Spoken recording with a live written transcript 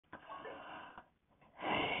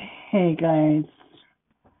Hey guys,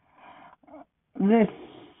 this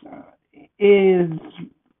is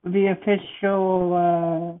the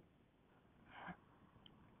official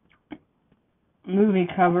movie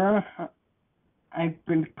cover, I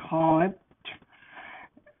would call it.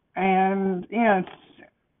 And yes,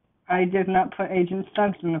 I did not put Agent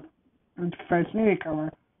Suggs in the first movie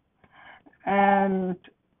cover. And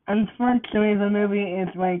unfortunately, the movie is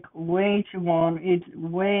like way too long. It's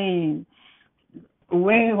way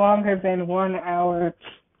longer than 1 hour,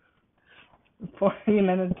 40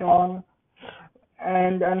 minutes long.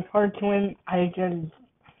 And unfortunately, I'm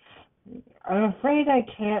afraid I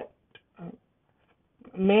can't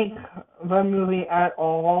make the movie at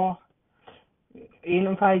all.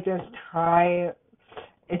 Even if I just try,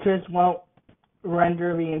 it just won't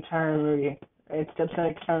render the entire movie. It's just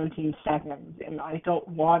like 17 seconds, and I don't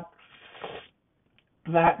want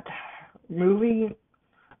that movie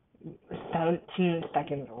 17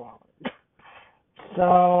 seconds long.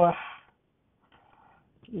 So,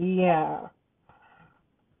 yeah.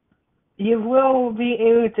 You will be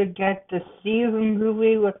able to get to see the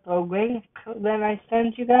movie with the link that I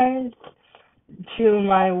sent you guys to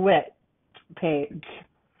my Wit page.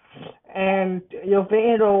 And you'll be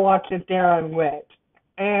able to watch it there on Wit.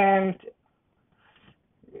 And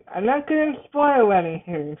I'm not going to spoil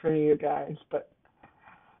anything for you guys, but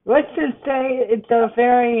let's just say it's a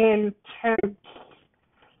very intense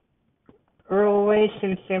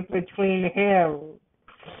relationship between him.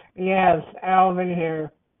 Yes, Alvin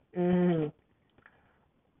here. Mm-hmm.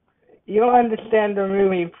 You'll understand the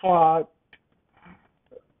movie plot,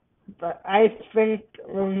 but I think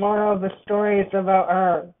the moral of the story is about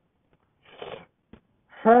her.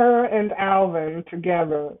 Her and Alvin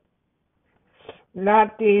together.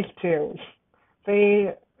 Not these two.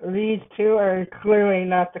 These two are clearly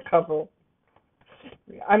not the couple.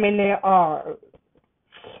 I mean, they are.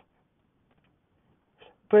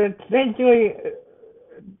 But it's basically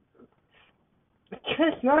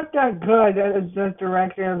just not that good as the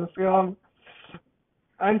director of the film.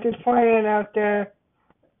 I'm just pointing it out there.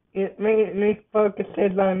 It mainly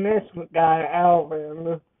focuses on this guy,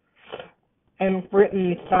 Alvin, and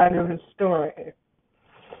Brittany's side of the story.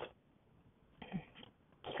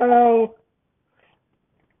 So,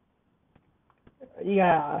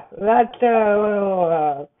 yeah, that's a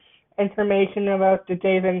little information about the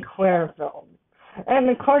Dave and Claire film. And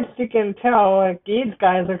of course you can tell, like, these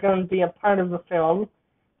guys are going to be a part of the film.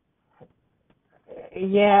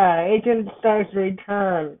 Yeah, Agent Suggs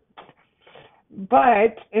returns.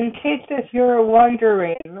 But, in case if you're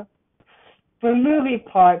wondering, the movie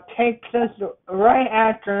plot takes us right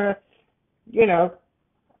after,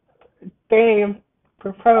 Dave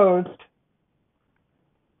proposed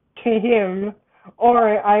to him,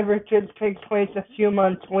 or either just takes place a few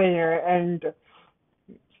months later, and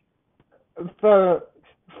the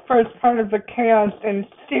first part of the chaos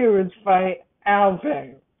ensues by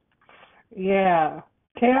Alvin. Yeah,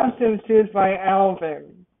 chaos ensues by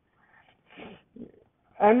Alvin.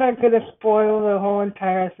 I'm not going to spoil the whole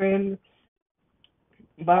entire thing,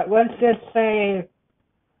 but let's just say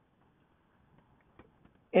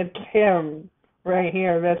it's him right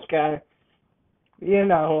here, this guy. You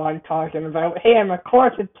know who I'm talking about. Him, of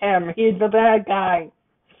course it's him. He's the bad guy.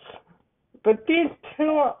 But these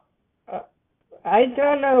two, I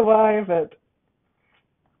don't know why, but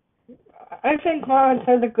I think Lawrence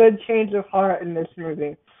has a good change of heart in this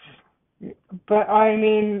movie. But I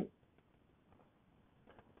mean,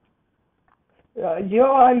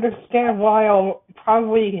 you'll understand why I'll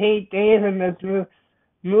probably hate Dave in this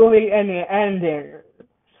movie and the ending.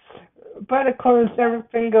 But of course,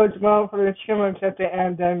 everything goes well for the Chipmunks at the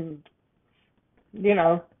end, and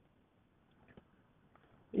you'll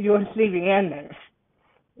see the ending.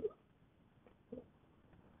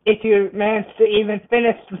 If you manage to even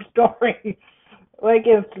finish the story, like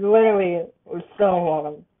it's literally so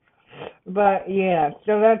long. But yeah,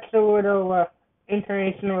 so that's a little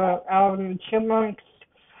information about Alvin and Chipmunks,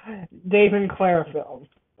 Dave and Claire film.